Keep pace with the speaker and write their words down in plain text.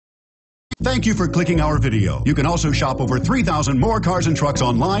Thank you for clicking our video. You can also shop over 3,000 more cars and trucks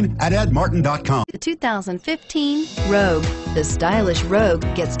online at edmartin.com. The 2015 Rogue. The stylish Rogue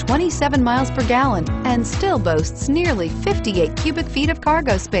gets 27 miles per gallon and still boasts nearly 58 cubic feet of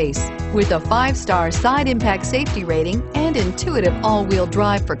cargo space. With a 5-star side impact safety rating and intuitive all-wheel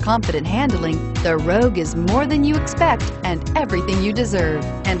drive for confident handling, the Rogue is more than you expect and everything you deserve,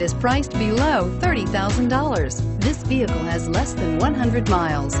 and is priced below $30,000. This vehicle has less than 100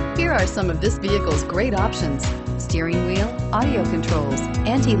 miles. Here are some of this vehicle's great options: steering wheel audio controls,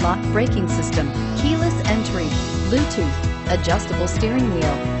 anti-lock braking system, keyless entry, Bluetooth, adjustable steering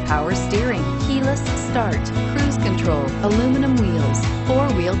wheel, power steering, keyless start, cruise control, aluminum wheels,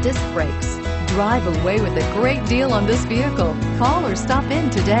 4-wheel disc brakes. Drive away with a great deal on this vehicle. Call or stop in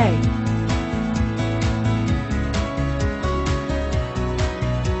today.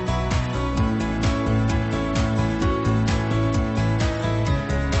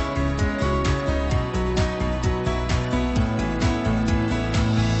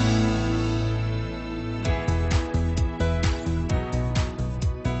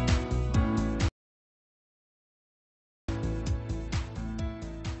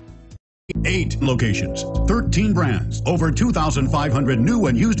 Eight locations, 13 brands, over 2,500 new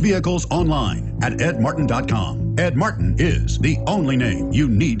and used vehicles online at edmartin.com. Ed Martin is the only name you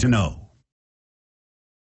need to know.